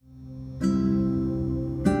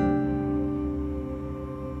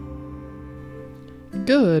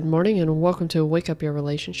Good morning and welcome to Wake Up Your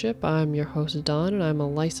Relationship. I'm your host Don and I'm a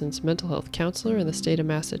licensed mental health counselor in the state of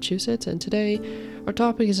Massachusetts, and today our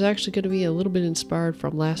topic is actually going to be a little bit inspired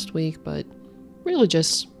from last week, but really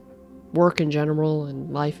just work in general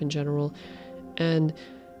and life in general. And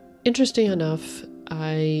interesting enough,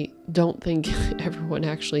 I don't think everyone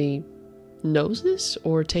actually knows this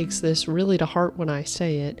or takes this really to heart when I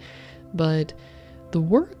say it, but the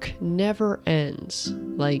work never ends,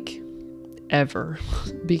 like ever.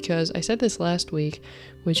 Because I said this last week,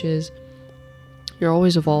 which is you're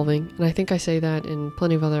always evolving, and I think I say that in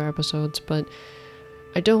plenty of other episodes, but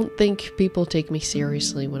I don't think people take me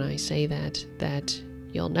seriously when I say that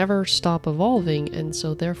you'll never stop evolving, and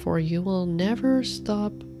so therefore you will never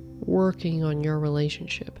stop working on your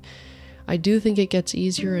relationship. I do think it gets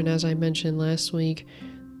easier, and as I mentioned last week,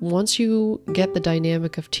 once you get the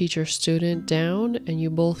dynamic of teacher-student down and you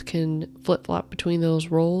both can flip-flop between those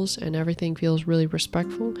roles and everything feels really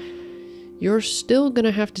respectful, you're still going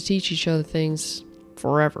to have to teach each other things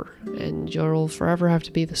forever. And you'll forever have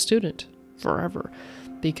to be the student. Forever.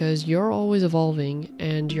 Because you're always evolving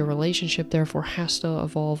and your relationship therefore has to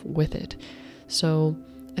evolve with it. So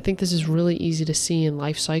I think this is really easy to see in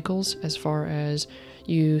life cycles, as far as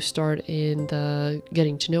you start in the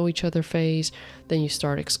getting to know each other phase, then you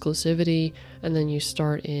start exclusivity, and then you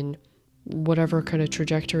start in whatever kind of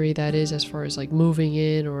trajectory that is, as far as like moving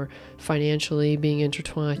in or financially being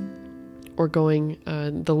intertwined, or going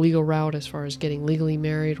the legal route as far as getting legally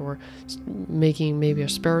married, or making maybe a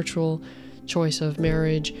spiritual choice of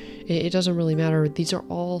marriage. It doesn't really matter. These are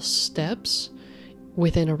all steps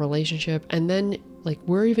within a relationship, and then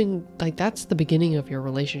that's the beginning of your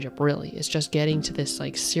relationship, really. It's just getting to this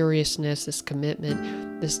like seriousness, this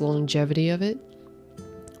commitment, this longevity of it.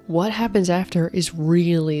 What happens after is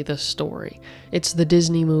really the story. It's the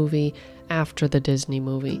Disney movie after the Disney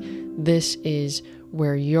movie. This is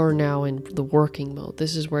where you're now in the working mode.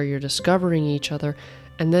 This is where you're discovering each other.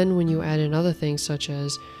 And then when you add in other things such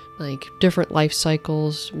as like different life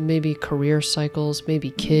cycles, maybe career cycles,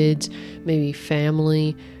 maybe kids, maybe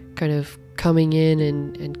family, kind of coming in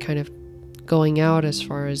and kind of going out, as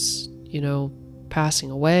far as, passing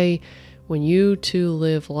away. When you two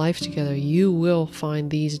live life together, you will find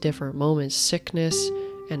these different moments, sickness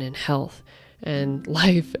and in health. And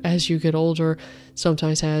life, as you get older,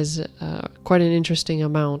 sometimes has quite an interesting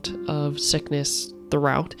amount of sickness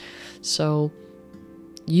throughout. So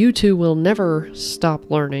you two will never stop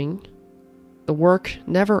learning. The work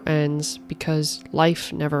never ends because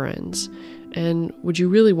life never ends. And would you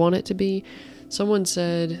really want it to be? Someone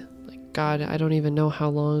said, God, I don't even know how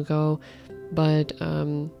long ago, but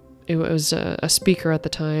it was a speaker at the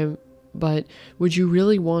time, but would you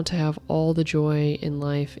really want to have all the joy in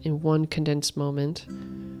life in one condensed moment?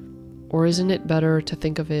 Or isn't it better to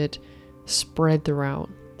think of it spread throughout?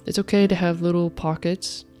 It's okay to have little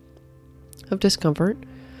pockets of discomfort,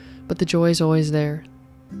 but the joy is always there.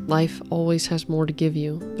 Life always has more to give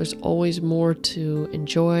you. There's always more to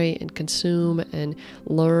enjoy and consume and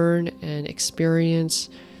learn and experience.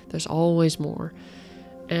 There's always more.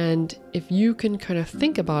 And if you can kind of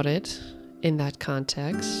think about it in that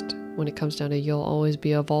context, when it comes down to you'll always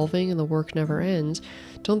be evolving and the work never ends,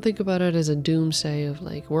 don't think about it as a doomsday of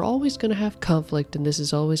like, we're always going to have conflict and this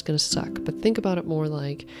is always going to suck. But think about it more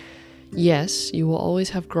like, yes, you will always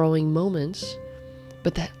have growing moments,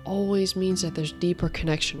 but that always means that there's deeper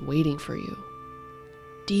connection waiting for you.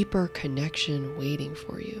 Deeper connection waiting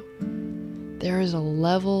for you. There is a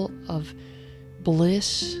level of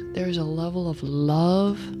bliss. There's a level of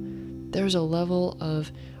love. There's a level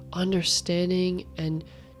of understanding and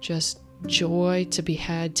just joy to be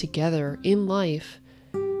had together in life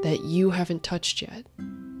that you haven't touched yet,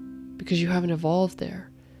 because you haven't evolved there.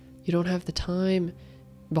 You don't have the time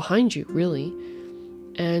behind you, really.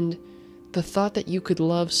 And the thought that you could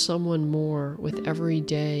love someone more with every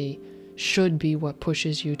day should be what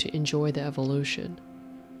pushes you to enjoy the evolution.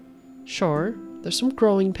 Sure, there's some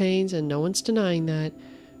growing pains and no one's denying that,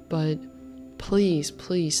 but please,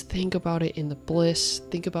 please think about it in the bliss,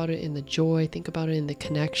 think about it in the joy, think about it in the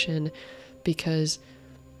connection, because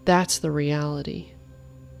that's the reality.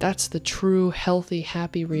 That's the true, healthy,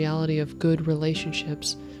 happy reality of good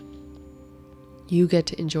relationships. You get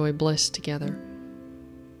to enjoy bliss together.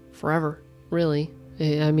 Forever, really.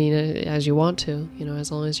 I mean, as you want to,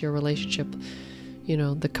 as long as your relationship,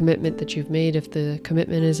 the commitment that you've made, if the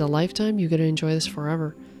commitment is a lifetime, you get to enjoy this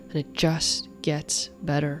forever. And it just gets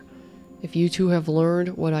better. If you two have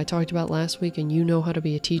learned what I talked about last week, and you know how to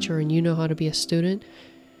be a teacher and you know how to be a student,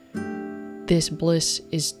 this bliss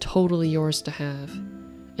is totally yours to have.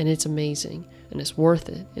 And it's amazing. And it's worth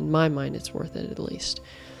it. In my mind, it's worth it, at least.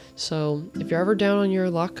 So if you're ever down on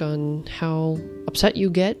your luck on how upset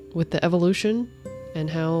you get with the evolution and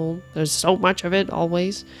how there's so much of it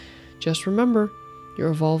always, just remember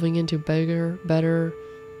you're evolving into bigger, better,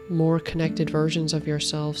 more connected versions of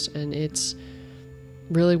yourselves, and it's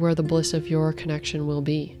really where the bliss of your connection will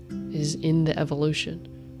be, is in the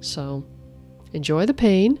evolution. So enjoy the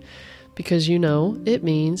pain, because you know it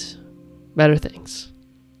means better things.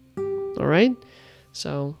 All right?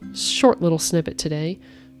 So short little snippet today,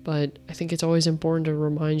 but I think it's always important to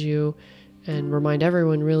remind you and remind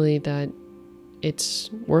everyone really that it's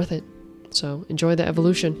worth it. So enjoy the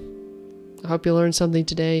evolution. I hope you learned something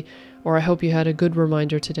today, or I hope you had a good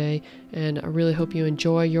reminder today, and I really hope you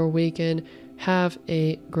enjoy your weekend. Have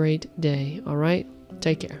a great day, all right?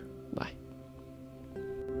 Take care.